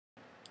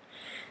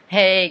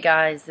Hey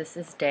guys, this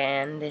is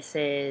Dan. This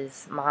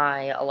is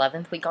my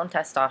 11th week on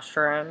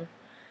testosterone.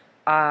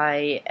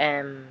 I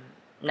am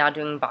now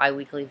doing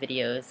bi-weekly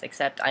videos,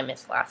 except I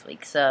missed last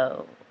week,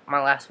 so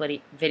my last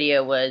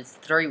video was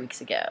 3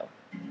 weeks ago.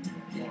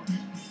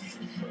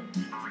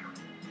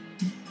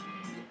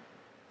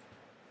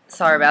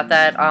 Sorry about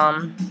that.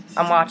 I'm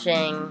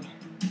watching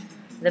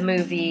the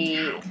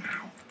movie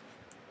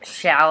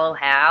Shallow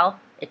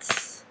Hal.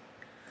 It's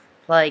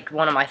like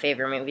one of my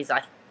favorite movies.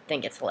 I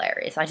think it's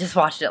hilarious. I just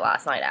watched it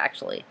last night,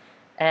 actually.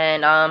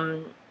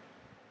 And,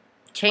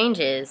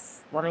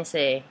 changes. Let me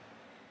see.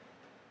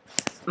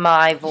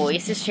 My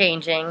voice is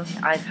changing.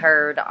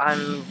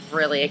 I'm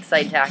really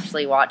excited to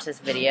actually watch this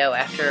video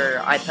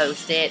after I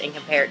post it and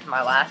compare it to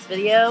my last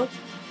video,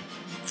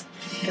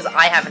 because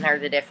I haven't heard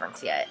the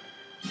difference yet.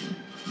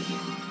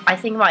 I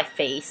think my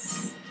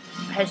face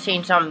has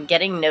changed. I'm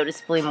getting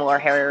noticeably more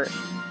hair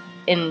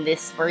in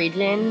this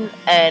region,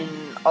 and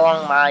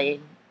along my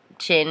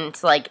chin,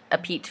 it's like a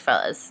peach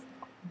fuzz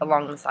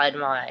along the side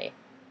of my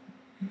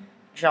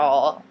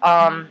jaw.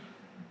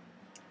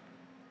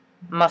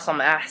 Muscle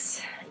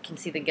mass. You can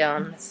see the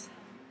guns.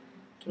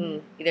 You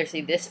can either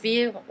see this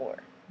view or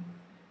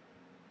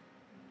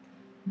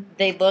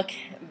they look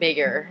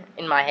bigger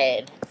in my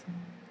head.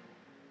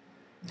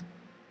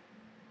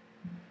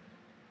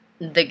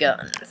 The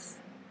guns.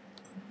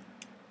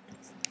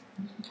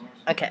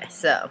 Okay,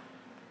 so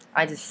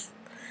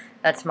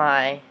that's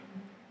my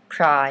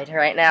pride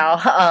right now.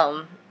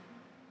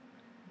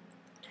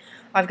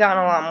 I've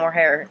gotten a lot more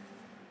hair.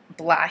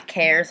 Black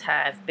hairs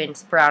have been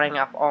sprouting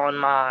up on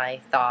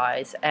my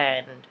thighs,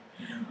 and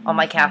on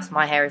my calves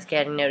my hair is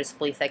getting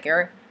noticeably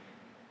thicker.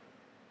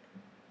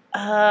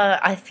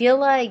 I feel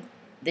like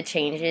the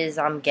changes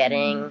I'm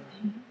getting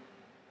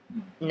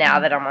now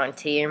that I'm on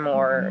T are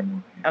more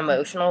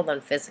emotional than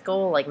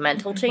physical, like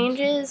mental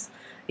changes.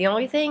 The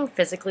only thing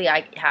physically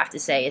I have to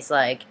say is,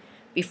 like,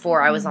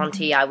 before I was on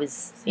T, I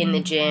was in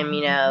the gym,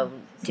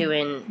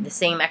 doing the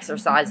same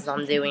exercises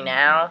I'm doing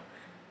now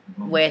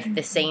with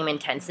the same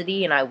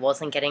intensity, and I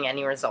wasn't getting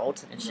any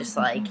results, and it's just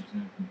like,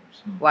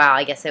 wow,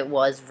 I guess it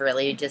was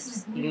really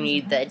just, you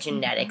need the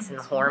genetics and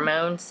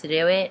hormones to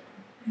do it.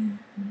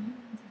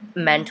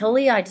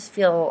 Mentally, I just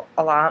feel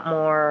a lot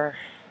more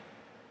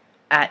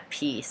at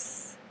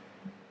peace.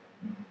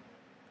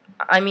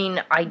 I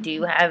mean, I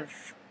do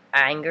have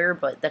anger,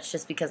 but that's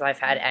just because I've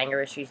had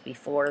anger issues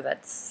before.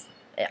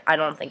 I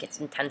don't think it's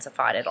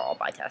intensified at all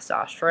by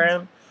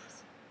testosterone.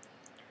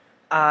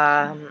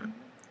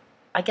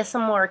 I guess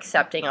I'm more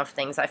accepting of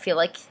things. I feel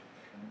like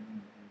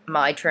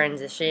my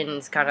transition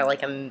is kind of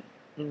like a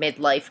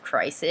midlife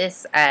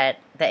crisis at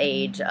the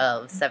age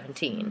of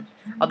 17.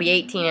 I'll be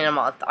 18 in a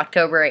month,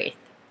 October 8th.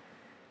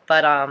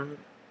 But,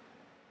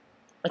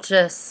 it's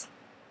just,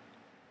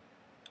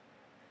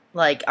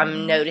 like,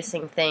 I'm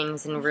noticing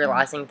things and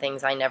realizing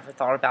things I never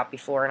thought about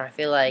before, and I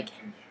feel like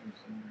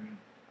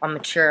I'm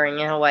maturing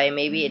in a way.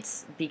 Maybe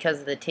it's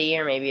because of the tea,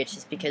 or maybe it's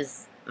just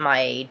because my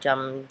age.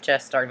 I'm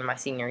just starting my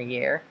senior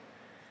year.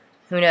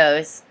 Who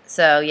knows?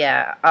 So,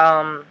 yeah,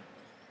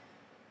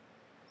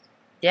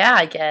 yeah,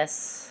 I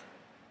guess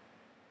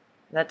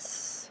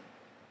that's,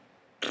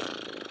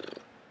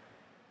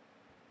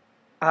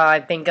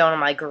 I've been going to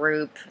my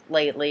group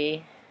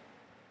lately.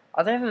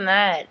 Other than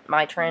that,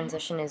 my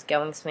transition is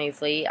going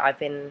smoothly. I've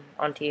been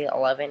on T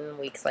 11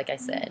 weeks, like I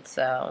said,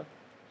 so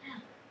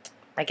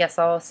I guess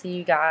I'll see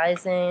you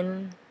guys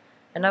in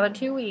another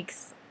 2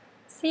 weeks.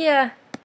 See ya!